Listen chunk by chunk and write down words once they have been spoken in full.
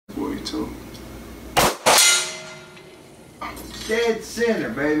too. Dead center,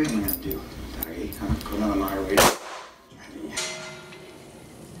 baby. Yeah, dude. Sorry, come on, my way.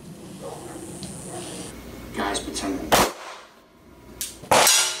 Guys pretending.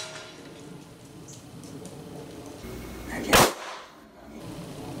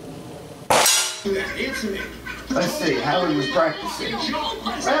 Let's see, how are we practicing?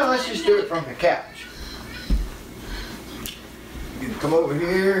 Well, let's just do it from the couch. You can come over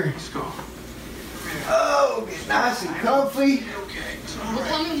here. Let's go. Oh, get nice and comfy. Okay. We're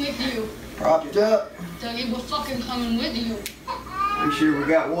coming with you. Propped up. Dougie, we're fucking coming with you. Be sure we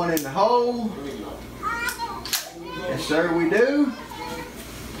got one in the hole. Yes, sir, we do.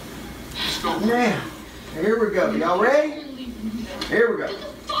 Let's go. Now, here we go. Y'all ready? Here we go. Get the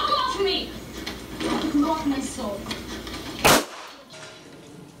fuck off me! You off my soul.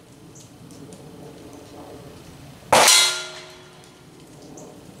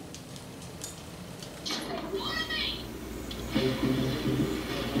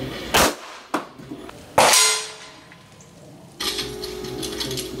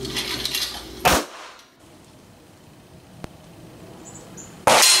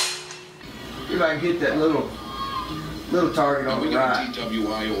 See if I can get that little target on We the got right. a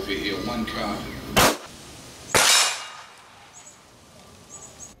DWI over here, one car.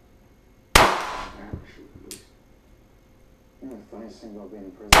 You know the funniest thing about being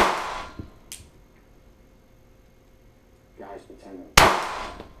in prison? Guys pretending.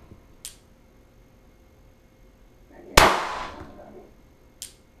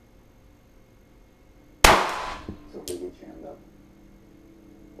 So if we get jammed up,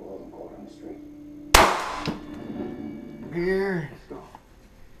 we'll hold them cold on the street. Here. Let's go.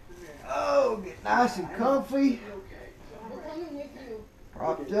 Oh, get nice and comfy. We're coming with you.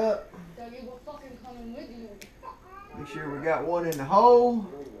 Propped up. Dougie, we're fucking coming with you. Be sure we got one in the hole.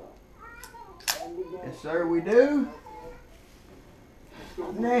 Yes, sir, we do.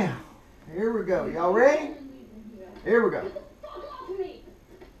 Now, here we go. Y'all ready? Here we go. Get the fuck off me!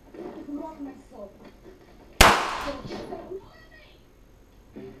 You off my soul.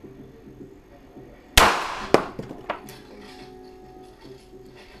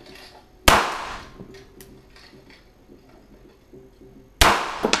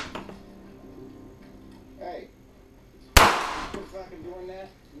 Hey, quit fucking doing that.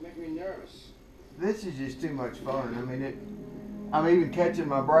 You make me nervous. This is just too much fun. I mean, I'm even catching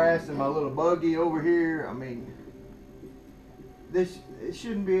my brass in my little buggy over here. I mean, it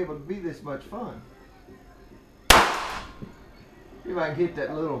shouldn't be able to be this much fun. See if I can hit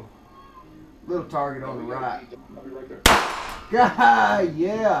that little target on the right. I'll be right there. God,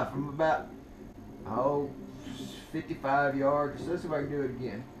 yeah, from about 55 yards. Let's see if I can do it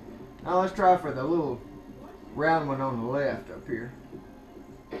again. Now let's try for the little round one on the left up here.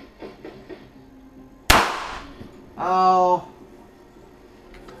 Oh,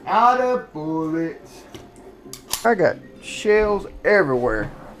 out of bullets. I got shells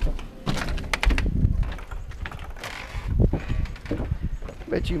everywhere.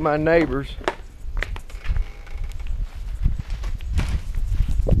 Bet you my neighbors.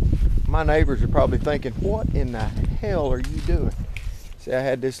 My neighbors are probably thinking, what in the hell are you doing? See, I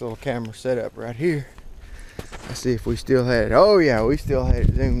had this little camera set up right here. Let's see if we still had it. Oh yeah, we still had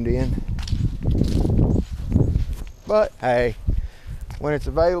it zoomed in. But hey, when it's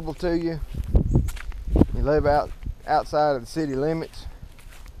available to you, you live outside of the city limits,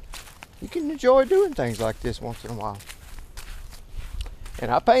 you can enjoy doing things like this once in a while. And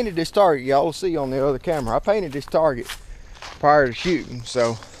I painted this target, y'all will see on the other camera, I painted this target prior to shooting.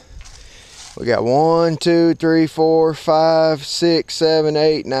 So we got 1, 2, 3, 4, 5, 6, 7,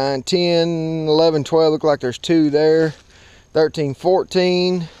 8, 9, 10, 11, 12. Look like there's 2 there. 13,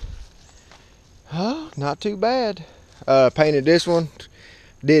 14. Oh, not too bad. Painted this one.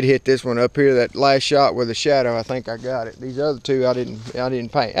 Did hit this one up here. That last shot with the shadow, I think I got it. These other 2 I didn't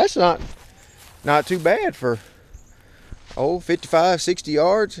paint. That's not too bad for 55, 60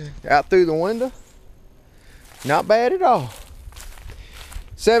 yards out through the window. Not bad at all.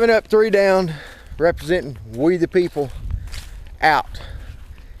 7 up, 3 down, representing we the people out.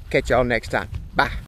 Catch y'all next time. Bye.